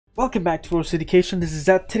Welcome back to Ferocious Education. This is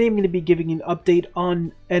Zed. Today I'm going to be giving you an update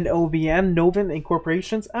on NOVN, Novan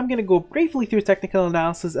Incorporations. I'm going to go briefly through technical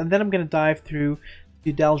analysis and then I'm going to dive through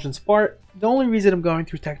the due diligence part. The only reason I'm going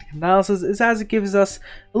through technical analysis is as it gives us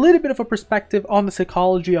a little bit of a perspective on the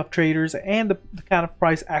psychology of traders and the kind of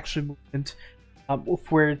price action movement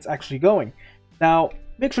of where it's actually going. Now,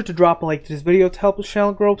 make sure to drop a like to this video to help the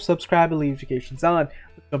channel grow, subscribe, and leave notifications on.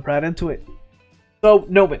 Let's jump right into it. So,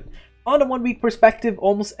 Novan. On a 1 week perspective,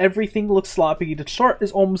 almost everything looks sloppy. The chart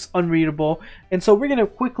is almost unreadable. And so we're going to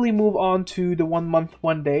quickly move on to the 1 month,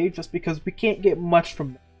 1 day, just because we can't get much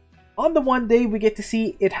from that. On the 1 day, we get to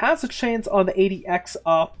see it has a chance on the 80x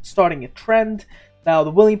of starting a trend. Now, the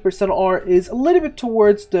willing percent R is a little bit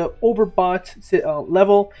towards the overbought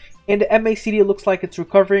level. And the MACD looks like it's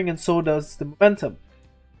recovering, and so does the momentum.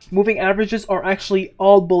 Moving averages are actually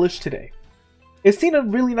all bullish today. It's seen a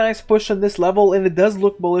really nice push on this level, and it does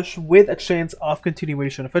look bullish with a chance of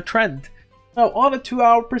continuation of a trend. Now, on a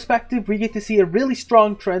 2-hour perspective, we get to see a really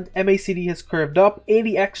strong trend. MACD has curved up,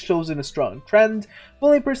 80x shows in a strong trend,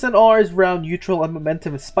 willing percent R is around neutral, and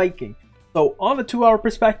momentum is spiking. So on a 2-hour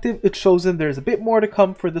perspective, it shows in there's a bit more to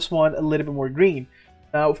come for this one, a little bit more green.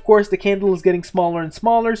 Now, of course, the candle is getting smaller and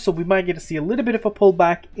smaller, so we might get to see a little bit of a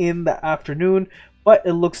pullback in the afternoon, but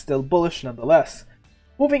it looks still bullish nonetheless.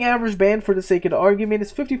 Moving average band, for the sake of the argument,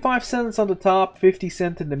 is 55 cents on the top, 50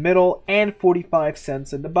 cents in the middle, and 45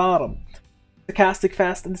 cents in the bottom. Stochastic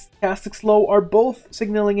fast and stochastic slow are both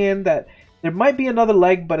signaling in that there might be another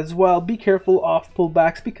leg, but as well, be careful of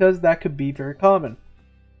pullbacks because that could be very common.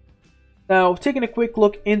 Now, taking a quick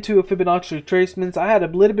look into Fibonacci retracements, I had a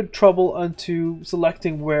little bit of trouble onto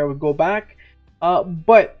selecting where I would go back,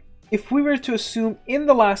 but if we were to assume in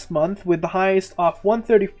the last month with the highest of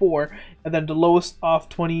 134 and then the lowest of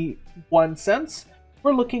 21 cents,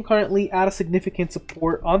 we're looking currently at a significant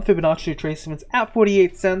support on Fibonacci retracements at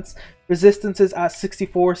 48 cents, resistances at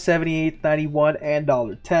 64, 78, 91, and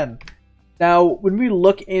 $1.10. Now, when we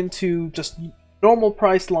look into just normal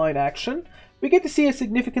price line action, we get to see a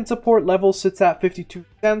significant support level sits at 52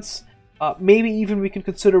 cents. Maybe even we can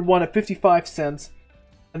consider one at 55 cents.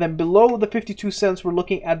 And then below the 52 cents, we're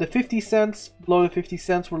looking at the 50 cents. Below the 50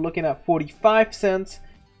 cents, we're looking at 45 cents.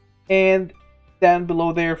 And then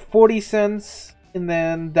below there, 40 cents. And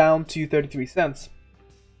then down to 33 cents.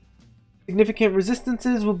 Significant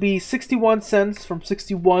resistances will be 61 cents from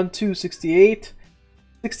 61 to 68.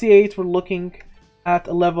 68, we're looking at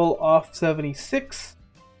a level of 76.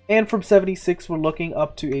 And from 76, we're looking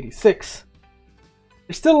up to 86.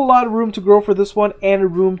 There's still a lot of room to grow for this one and a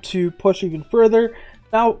room to push even further.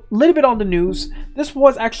 Now, a little bit on the news. This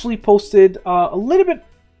was actually posted a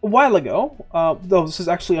while ago, though this is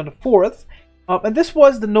actually on the 4th. And this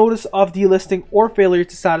was the notice of delisting or failure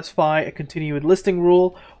to satisfy a continued listing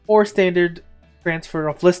rule or standard transfer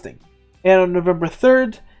of listing. And on November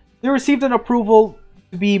 3rd, they received an approval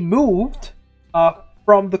to be moved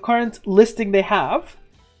from the current listing they have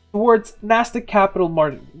towards NASDAQ Capital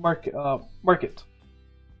Market.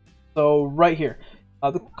 So right here.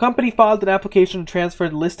 The company filed an application to transfer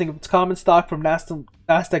the listing of its common stock from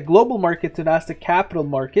NASDAQ Global Market to NASDAQ Capital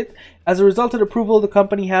Market. As a result of the approval, the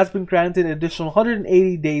company has been granted an additional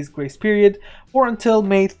 180 days grace period or until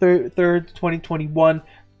May 3rd, 2021 to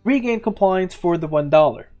regain compliance for the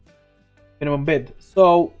 $1 minimum bid.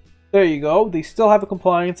 So there you go. They still have a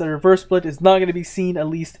compliance. A reverse split is not going to be seen, at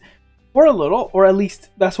least for a little, or at least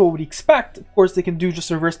that's what we'd expect. Of course, they can do just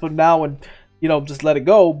a reverse split now and just let it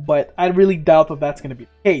go, but I really doubt that that's going to be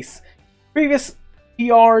the case. Previous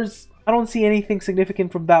PRs, I don't see anything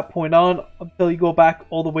significant from that point on until you go back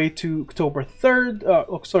all the way to October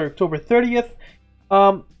 30th.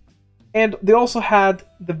 And they also had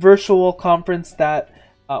the virtual conference that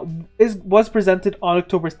was presented on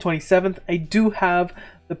October 27th. I do have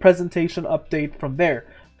the presentation update from there.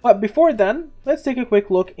 But before then, let's take a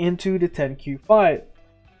quick look into the 10Q5.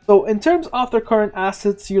 So in terms of their current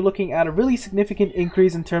assets, you're looking at a really significant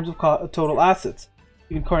increase in terms of total assets,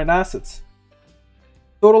 even current assets.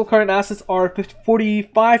 Total current assets are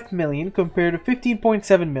 45 million compared to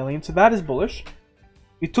 15.7 million, so that is bullish.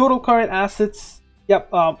 The total current assets,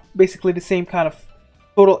 basically the same kind of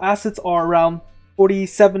total assets are around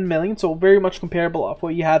 47 million, so very much comparable of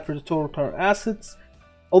what you had for the total current assets.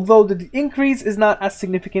 Although the increase is not as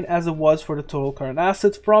significant as it was for the total current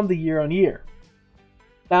assets from the year on year.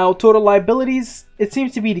 Now, total liabilities, it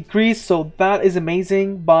seems to be decreased, so that is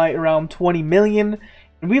amazing, by around 20 million.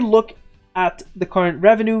 And we look at the current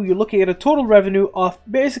revenue, you're looking at a total revenue of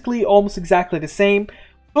basically almost exactly the same.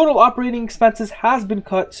 Total operating expenses has been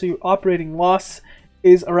cut, so your operating loss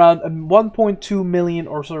is around 1.2 million,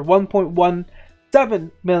 or sorry,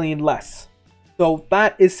 1.17 million less. So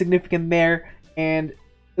that is significant there, and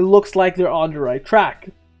it looks like they're on the right track.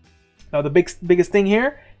 Now the biggest thing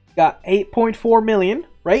here, got 8.4 million,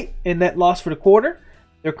 right, in net loss for the quarter.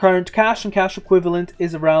 Their current cash and cash equivalent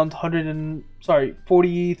is around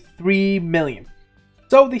 43 million.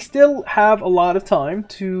 So they still have a lot of time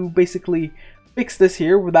to basically fix this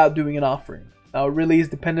here without doing an offering. Now it really is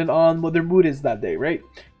dependent on what their mood is that day, right?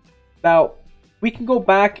 Now we can go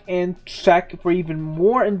back and check for even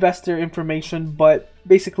more investor information, but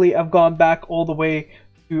basically I've gone back all the way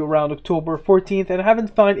to around October 14th and I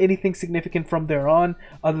haven't found anything significant from there on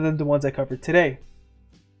other than the ones I covered today.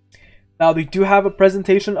 Now they do have a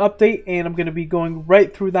presentation update and I'm going to be going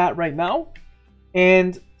right through that right now.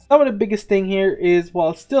 And some of the biggest thing here is, well,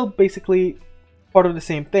 it's still basically part of the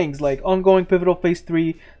same things, like ongoing pivotal phase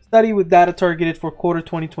 3 study with data targeted for quarter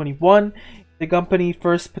 2021. The company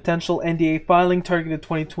first potential NDA filing targeted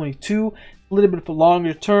 2022, a little bit of a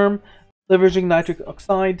longer term, leveraging nitric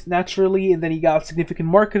oxide naturally, and then you got significant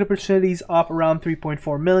market opportunities of around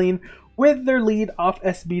 3.4 million with their lead off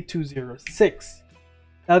SB206.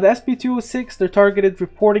 Now the SB206, their targeted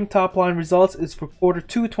reporting top line results is for quarter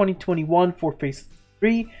 2 2021 for phase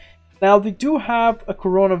 3. Now they do have a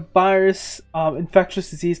coronavirus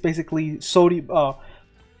infectious disease, basically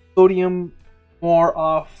sodium more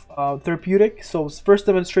of therapeutic. So it's first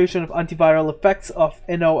demonstration of antiviral effects of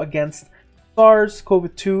NO against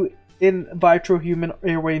SARS-CoV-2 in vitro human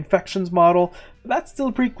airway infections model. But that's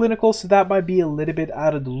still preclinical, so that might be a little bit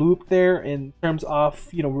out of the loop there in terms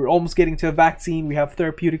of, you know, we're almost getting to a vaccine. We have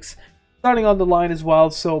therapeutics starting on the line as well,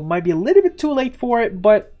 so might be a little bit too late for it.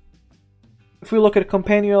 But if we look at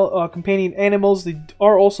companion animals, they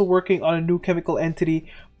are also working on a new chemical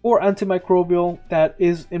entity or antimicrobial that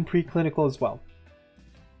is in preclinical as well.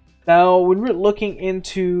 Now, when we're looking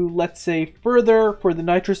into, let's say, further for the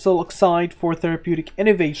nitrosyl oxide for therapeutic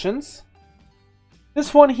innovations,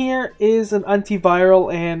 this one here is an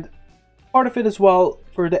antiviral, and part of it as well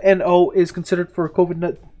for the NO is considered for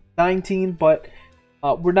COVID-19, but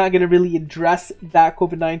we're not going to really address that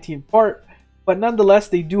COVID-19 part. But nonetheless,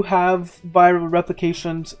 they do have viral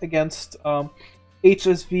replications against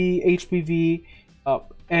HSV, HPV,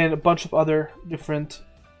 and a bunch of other different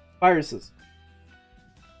viruses.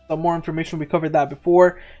 Some more information, we covered that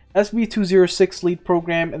before. SB206 lead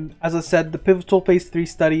program, and as I said, the pivotal phase 3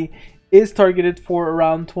 study is targeted for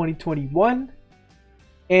around 2021.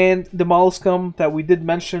 And the molluscum that we did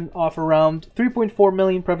mention of around 3.4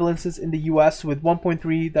 million prevalences in the US with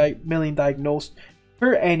 1.3 million diagnosed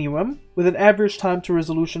per annum with an average time to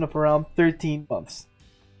resolution of around 13 months.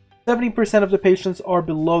 70% of the patients are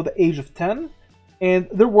below the age of 10, and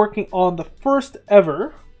they're working on the first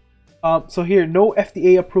ever so here, no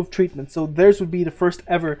FDA approved treatment, so theirs would be the first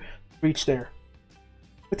ever to reach there.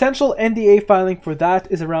 Potential NDA filing for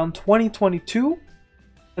that is around 2022,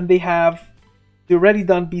 and they already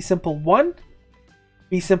done B-Simple 1,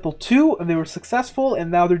 B-Simple 2, and they were successful, and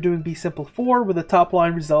now they're doing B-Simple 4 with a top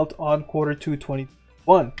line result on quarter 2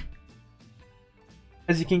 2021.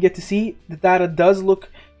 As you can get to see, the data does look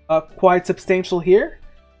quite substantial here.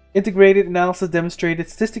 Integrated analysis demonstrated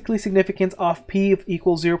statistically significance of P of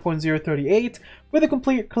equals 0.038 with a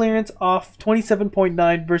complete clearance of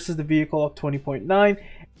 27.9 versus the vehicle of 20.9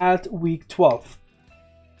 at week 12.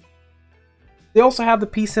 They also have the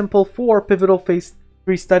P-Simple 4 pivotal phase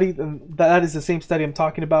 3 study, and that is the same study I'm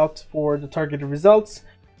talking about for the targeted results.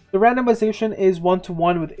 The randomization is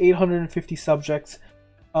 1-to-1 with 850 subjects,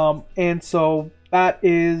 and so that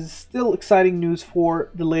is still exciting news for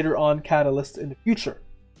the later on catalysts in the future.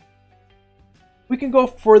 We can go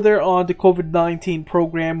further on the COVID-19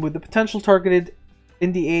 program with the potential targeted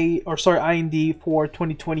IND for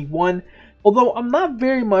 2021. Although I'm not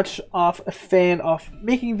very much of a fan of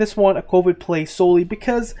making this one a COVID play solely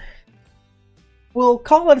because we'll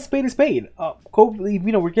call it a spade.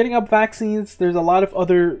 COVID, we're getting up vaccines. There's a lot of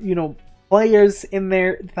other, players in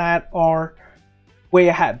there that are way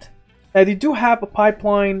ahead. Now they do have a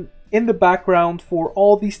pipeline in the background for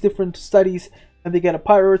all these different studies, and they gotta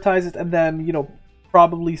prioritize it and then,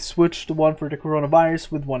 probably switch the one for the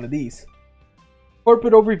coronavirus with one of these.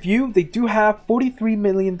 Corporate overview, they do have $43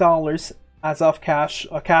 million as of cash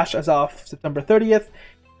as of September 30th.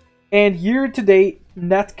 And year to date,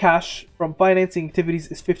 net cash from financing activities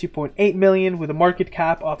is 50.8 million with a market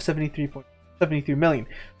cap of 73 million.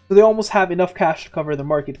 So they almost have enough cash to cover the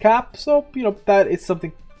market cap. So, that is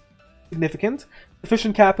something significant.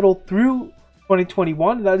 Sufficient capital through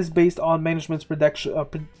 2021. That is based on management's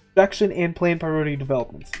projection and planned priority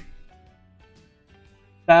developments.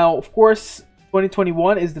 Now, of course,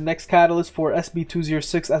 2021 is the next catalyst for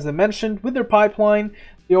SB206, as I mentioned. With their pipeline,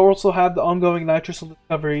 they also have the ongoing nitrosyl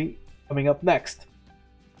discovery coming up next.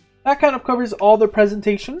 That kind of covers all the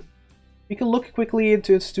presentation. We can look quickly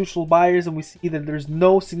into institutional buyers, and we see that there's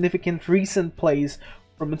no significant recent plays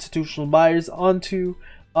from institutional buyers onto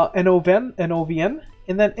NOVN.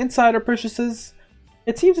 And then insider purchases,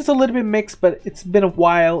 it seems it's a little bit mixed, but it's been a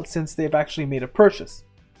while since they've actually made a purchase.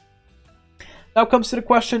 Now comes to the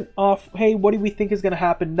question of, hey, what do we think is going to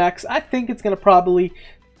happen next? I think it's going to probably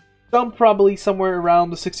jump somewhere around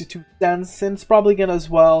the 62 cents, and it's probably going to as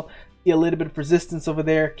well see a little bit of resistance over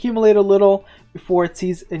there, accumulate a little before it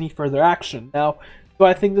sees any further action. Now, do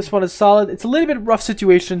I think this one is solid? It's a little bit rough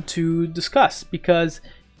situation to discuss because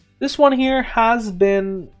this one here has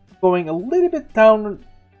been going a little bit down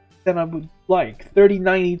than I would like,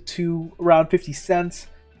 30.90 to around 50 cents.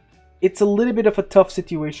 It's a little bit of a tough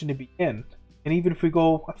situation to be in. And even if we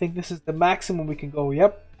go, I think this is the maximum we can go,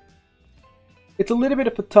 yep. It's a little bit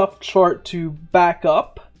of a tough chart to back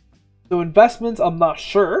up. So investments, I'm not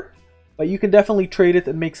sure, but you can definitely trade it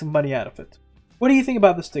and make some money out of it. What do you think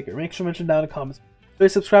about this ticker? Make sure to mention down in the comments.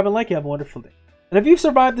 Please subscribe and like. You have a wonderful day. And if you've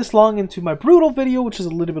survived this long into my brutal video, which is a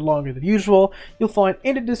little bit longer than usual, you'll find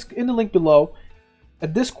in the link below a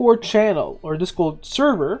Discord channel or Discord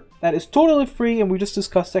server that is totally free, and we just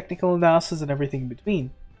discuss technical analysis and everything in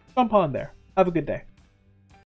between. Jump on there. Have a good day.